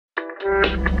You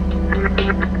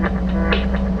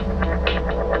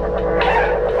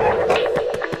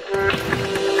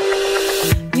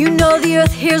know the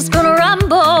earth here's gonna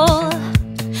rumble.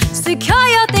 Secure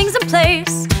your things in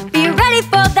place. Be ready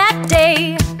for that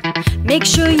day. Make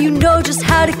sure you know just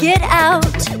how to get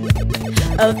out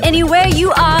of anywhere you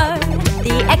are.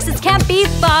 The exits can't be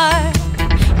far.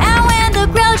 And when the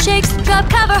ground shakes, drop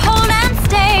cover, hold and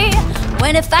stay.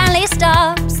 When it finally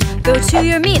stops, go to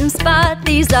your meeting spot.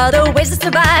 These are the ways to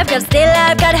survive. Gotta stay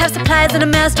alive, gotta have supplies and a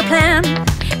master plan.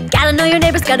 Gotta know your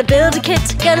neighbors, gotta build a kit,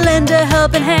 gotta lend a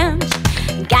helping hand.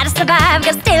 Gotta survive,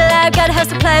 gotta stay alive, gotta have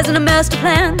supplies and a master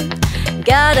plan.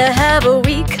 Gotta have a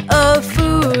week of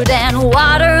food and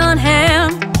water on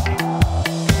hand.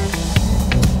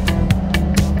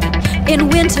 In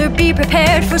winter, be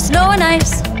prepared for snow and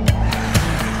ice.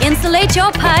 Insulate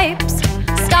your pipes,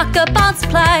 stock up on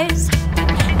supplies,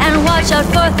 and watch out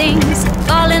for things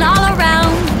falling all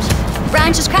around.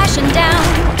 Branches crashing down,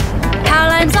 power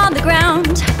lines on the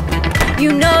ground.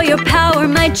 You know your power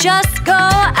might just go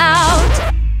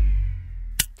out.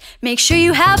 Make sure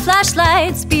you have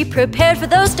flashlights, be prepared for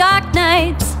those dark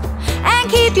nights.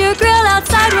 And keep your grill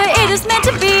outside where it is meant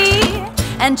to be.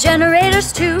 And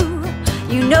generators too,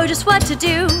 you know just what to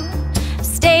do.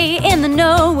 Stay in the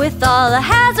know with all the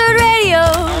hazard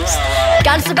radios.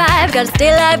 Gotta survive, gotta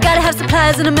stay alive, gotta have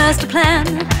supplies and a master plan.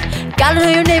 Gotta know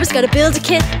your neighbors, gotta build a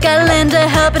kit, gotta lend a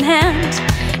helping hand.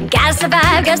 Gotta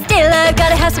survive, gotta stay alive,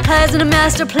 gotta have supplies and a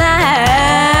master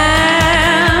plan.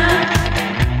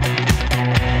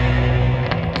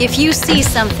 If you see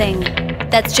something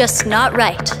that's just not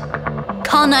right,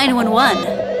 call 911,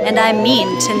 and I mean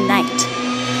tonight.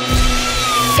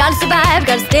 Gotta survive,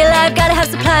 gotta stay alive, gotta have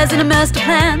supplies and a master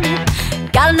plan.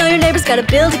 Gotta know your neighbors, gotta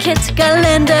build a kit, gotta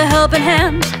lend a helping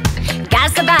hand. Gotta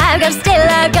survive, gotta stay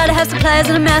alive, gotta have supplies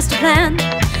and a master plan.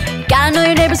 Gotta know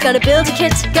your neighbors, gotta build a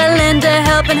kit, gotta lend a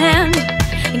helping hand.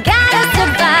 Gotta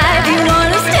survive, you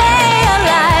wanna stay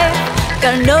alive.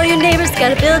 Gotta know your neighbors,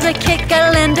 gotta build a kit,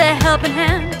 gotta lend a helping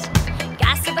hand.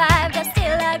 Gotta survive.